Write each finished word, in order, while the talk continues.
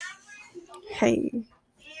Hey,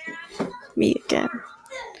 me again.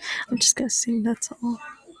 I'm just gonna sing, that's all.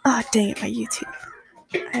 Ah, dang it, my YouTube.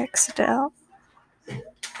 I exited out.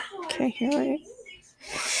 Okay, here wait.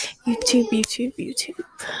 YouTube.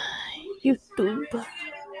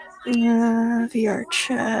 VR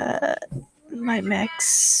chat. My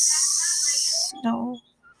Max. No.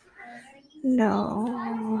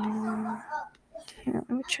 Here, let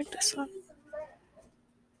me check this one.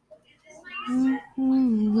 Oh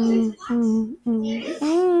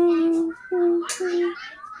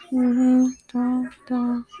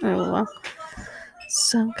well.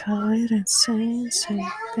 Some call it insane, say,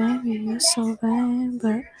 baby, you're so vain,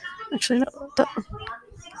 but actually, no,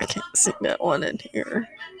 I can't sing that one in here.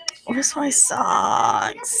 Where's my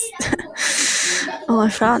songs? Oh, I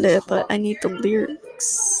found it, but I need the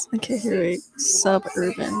lyrics. Okay, here we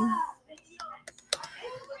go.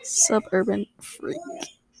 Suburban freak.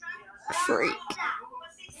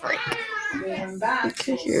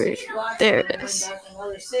 Okay, here we go. There it is.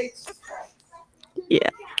 Yeah.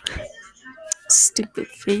 Stupid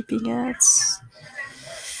vaping ads.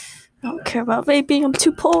 I don't care about vaping, I'm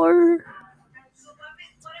too poor.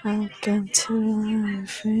 Welcome to a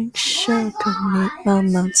freak show, come meet my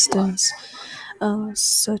monsters. Oh,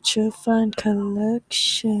 such a fun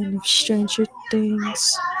collection of stranger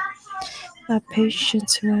things. My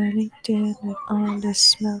patience running down on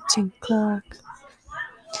this melting clock.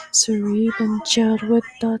 Cerebrum gelled with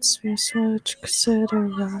thoughts, we swatch consider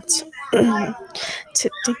rots. To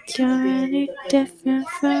think you're any different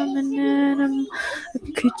from an animal,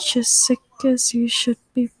 a creature sick as you should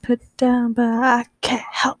be put down, but I can't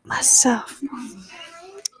help myself.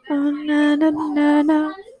 Oh na na na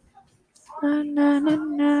na, oh na na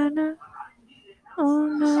na na, oh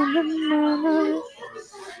na na na na,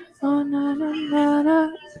 oh na na na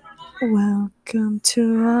na. Welcome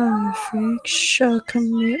to our freak show,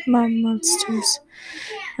 come meet my monsters.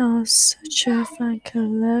 Oh, such a fine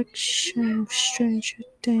collection of stranger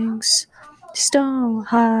things. Don't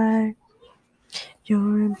hide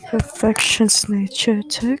your imperfections. Nature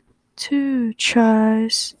took 2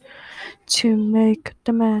 tries to make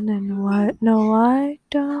the man in white. No, I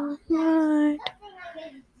don't mind.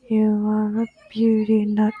 You are a beauty,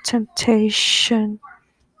 not temptation.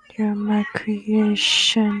 You're my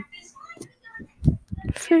creation.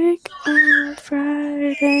 Freak on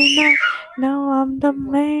Friday night. Now I'm the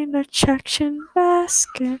main attraction.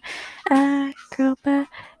 Basket acrobat.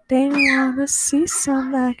 They wanna see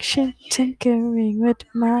some action. Tinkering with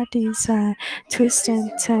my design. Twist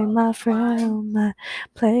and turn, my friend might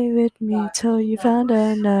play with me till you found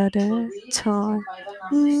another toy.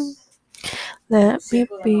 Let me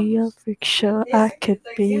be your freak show. I could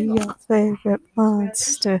be your favorite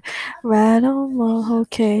monster. Rattle my whole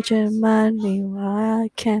cage and remind me why I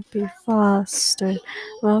can't be fostered.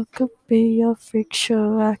 Well, could be your freak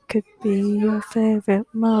show. I could be your favorite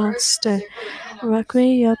monster. Rock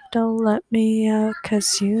me up, don't let me out,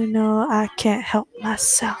 'cause you know I can't help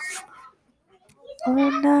myself. Oh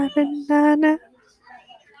na na na na,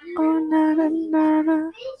 oh na na na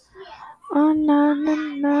na, oh na na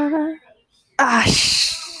na na. Ah,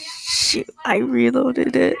 shoot, I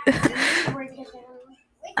reloaded it.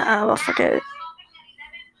 Well, forget it.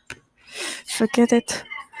 Forget it.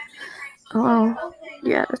 Oh,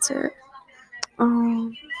 yeah, that's it.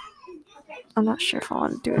 I'm not sure if I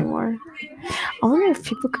want to do anymore. I wonder if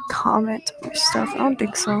people could comment on your stuff. I don't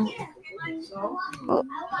think so. Well,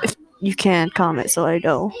 if you can comment, so I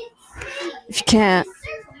know. If you can't,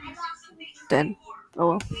 then oh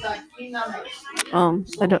well.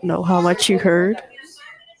 I don't know how much you heard,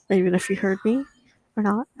 even if you heard me or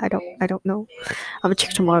not. I don't know. I'm gonna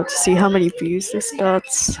check tomorrow to see how many views this got.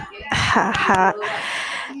 Ha ha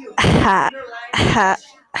ha ha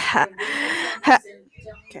ha ha.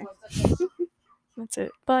 Okay, that's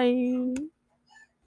it. Bye.